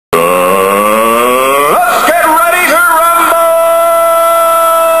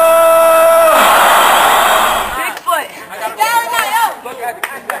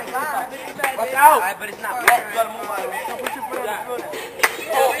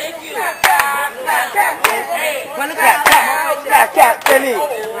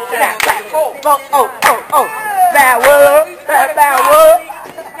Bad word. Bad word.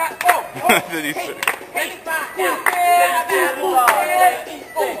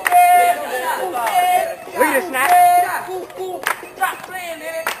 Look at this snap. Stop playing,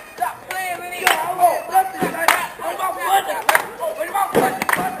 nigga. Stop playing, nigga.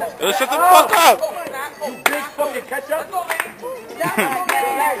 Yo, shut the fuck up. You big fucking ketchup. Stop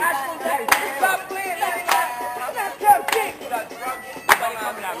playing, nigga.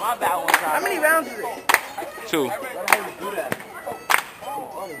 How many rounds is it? 2.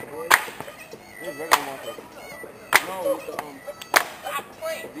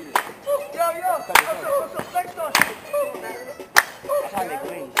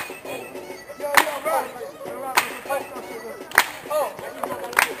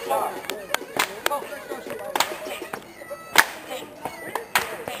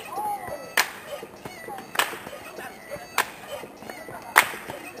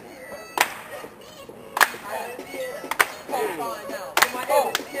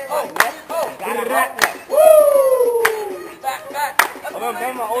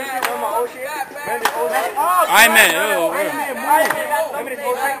 Iron Man, yo.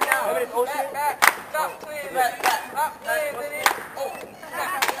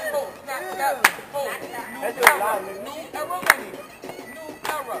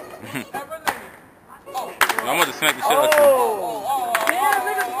 I'm about to smack the shit out of you.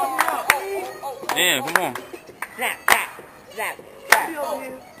 Damn, come on. Snap.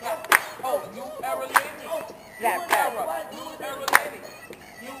 Oh, new era lady. New era.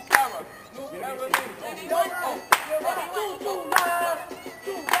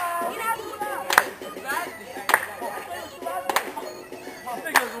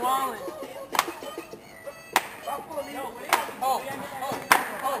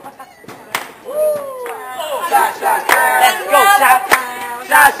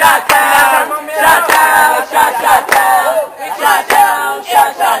 Let's go,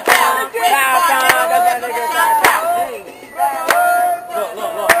 shot down.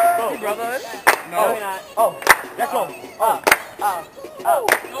 Look, brother. No, you're not. Let's go.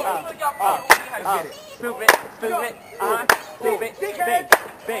 Stupid.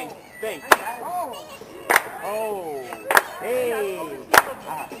 Bang. Oh, hey.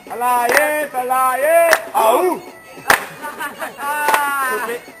 Alliance. Oh.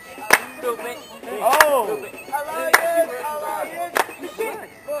 Stupid. Oh. Alliance.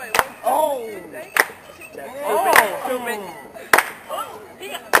 Oh. Stupid.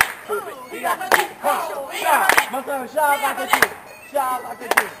 My son, shot like a G.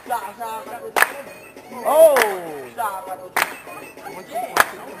 Oh.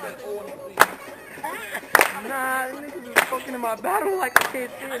 Nah, these niggas is fucking in my battle like a kid.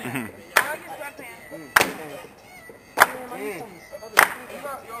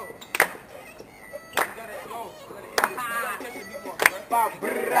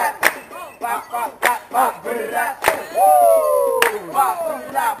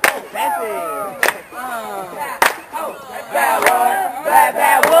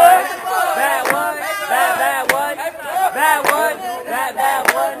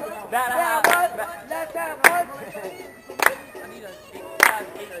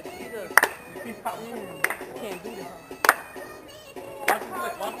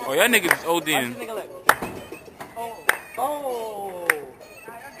 Oh, y'all niggas is ODing. Oh,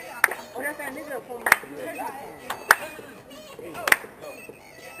 that's that nigga for me.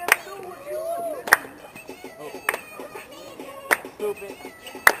 Stupid.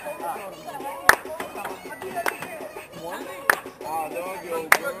 One. Oh, dog, yo,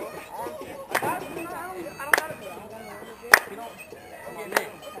 girl.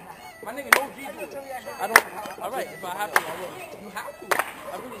 My nigga, no G. I don't. All right, if I have to, I will. You have to.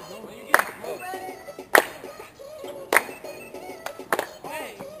 I really do. When you get smoke.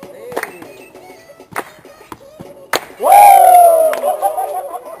 Hey. Woo!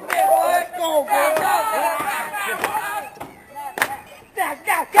 Let's go, bro.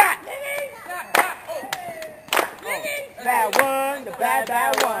 Got. Bad one, the bad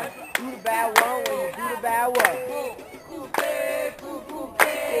one. Do the bad one when you do the bad one.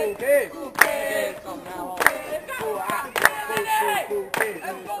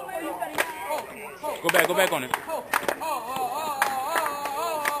 Go back on it.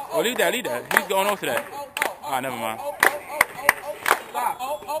 Oh, leave that. He's going off to that. Ah, never mind.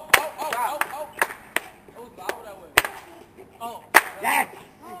 Yes.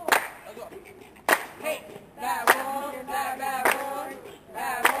 Bad one.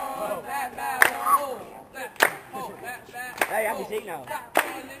 Hey, I can see now.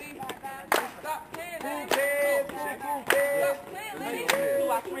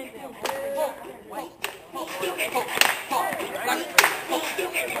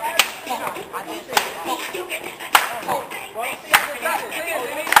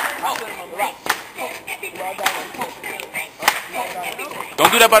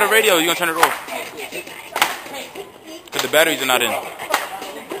 Don't do that by the radio. You're gonna turn it off. Cause the batteries are not in.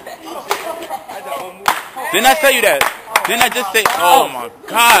 Didn't I tell you that? Didn't I just say? Oh my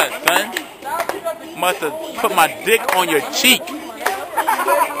God, son! Must have put my dick on your cheek.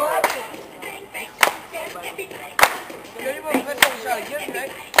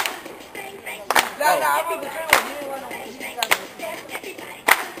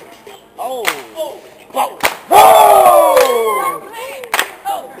 Oh! Whoa!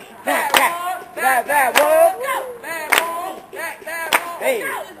 Bad one! Hey!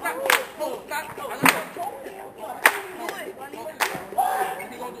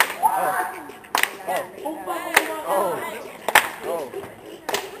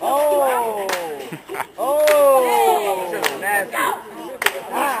 Nasty.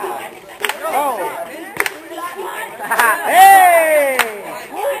 Hey!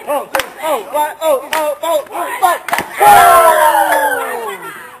 What?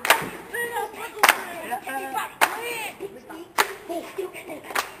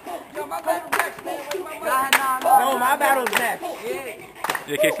 No, my battle's next.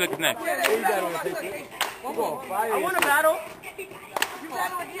 Yeah, K-Slick is next. I want to battle.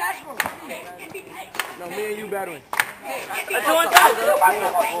 No, me and you battling. Let's do one time.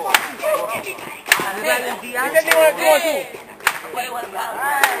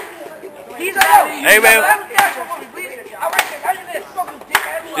 Hey, man.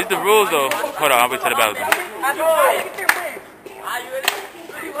 These the rules, though. Hold on, I'll wait till the battle.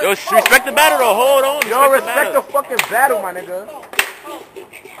 Yo, respect the battle, though. Hold on. Yo, respect the fucking battle, my nigga.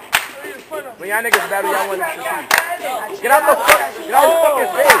 When y'all niggas battle, y'all want to see. Get out the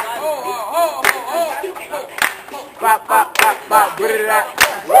fucking face. Pop, pop, pop, pop, get it out.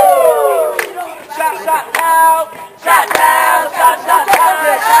 Woo! Shot down.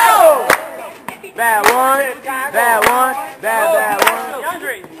 Bad one.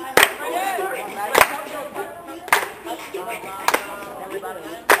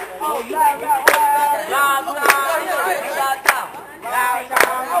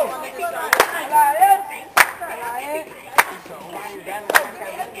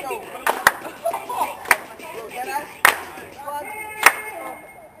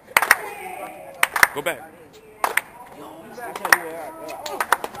 Go back.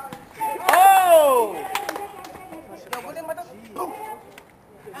 Oh!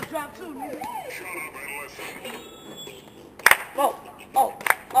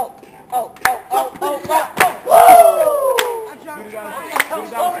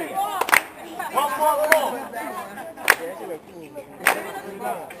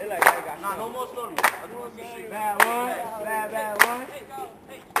 No more story. Bad one.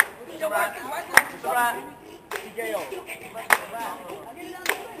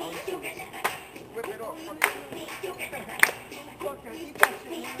 Whip it up.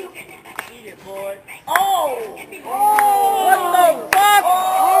 Eat it, boy. Oh! What the fuck?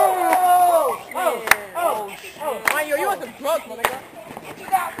 Oh! Man, yo, you want some drugs, my nigga?